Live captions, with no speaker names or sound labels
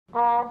In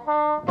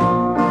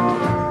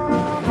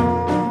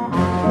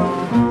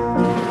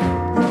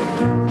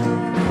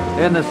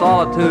the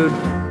solitude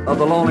of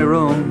the lonely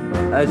room,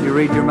 as you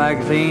read your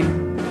magazine,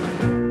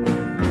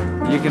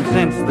 you can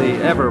sense the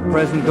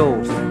ever-present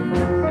ghost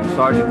in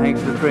Sergeant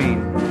Hank's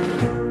latrine.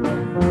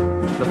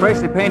 The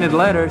freshly painted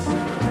letters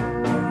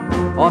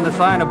on the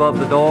sign above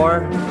the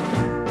door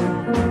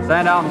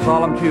stand out in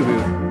solemn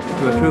tribute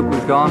to a troop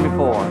who's gone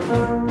before.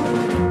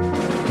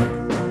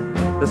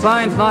 The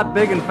sign's not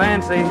big and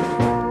fancy,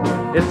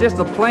 it's just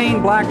a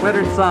plain black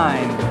lettered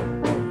sign.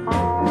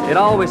 It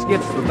always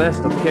gets the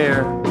best of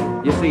care.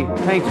 You see,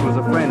 Hanks was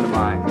a friend of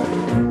mine.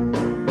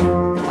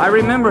 I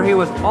remember he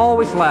was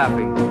always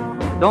laughing.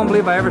 Don't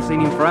believe I ever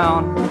seen him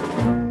frown.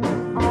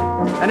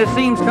 And it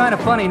seems kind of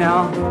funny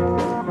now,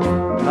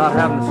 not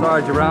having the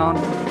Sarge around.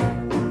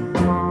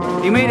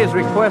 He made his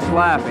request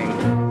laughing,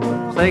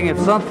 saying if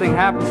something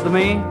happens to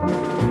me,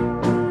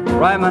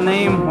 write my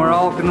name where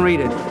all can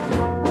read it,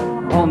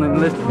 on the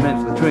enlisted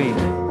men's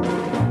latrine.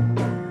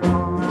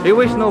 He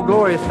wished no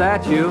glorious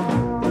statue,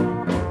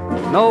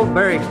 no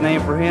barracks name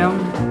for him.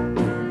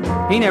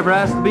 He never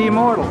asked to be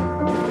immortal,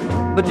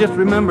 but just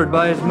remembered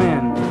by his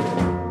men.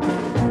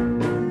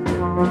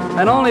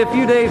 And only a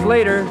few days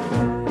later,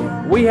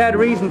 we had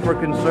reason for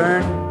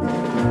concern,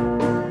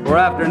 for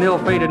after an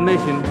ill-fated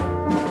mission,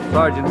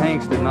 Sergeant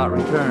Hanks did not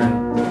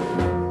return.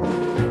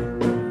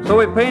 So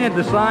we painted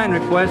the sign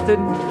requested,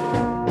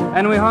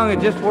 and we hung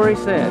it just where he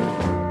said.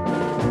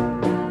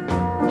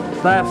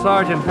 Staff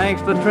Sergeant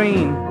Hank's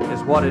latrine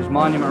is what his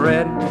monument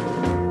read.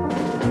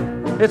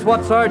 It's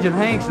what Sergeant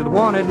Hanks had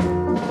wanted,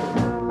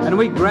 and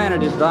we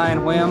granted his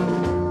dying whim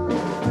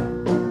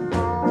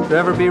to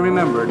ever be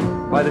remembered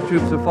by the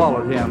troops who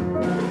followed him.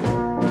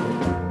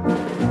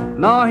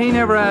 No, he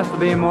never asked to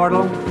be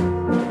immortal,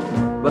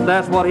 but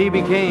that's what he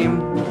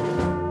became.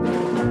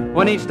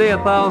 When each day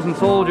 1,000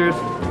 soldiers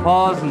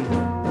pause and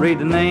read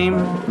the name,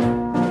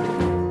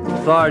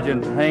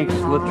 Sergeant Hank's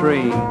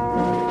latrine.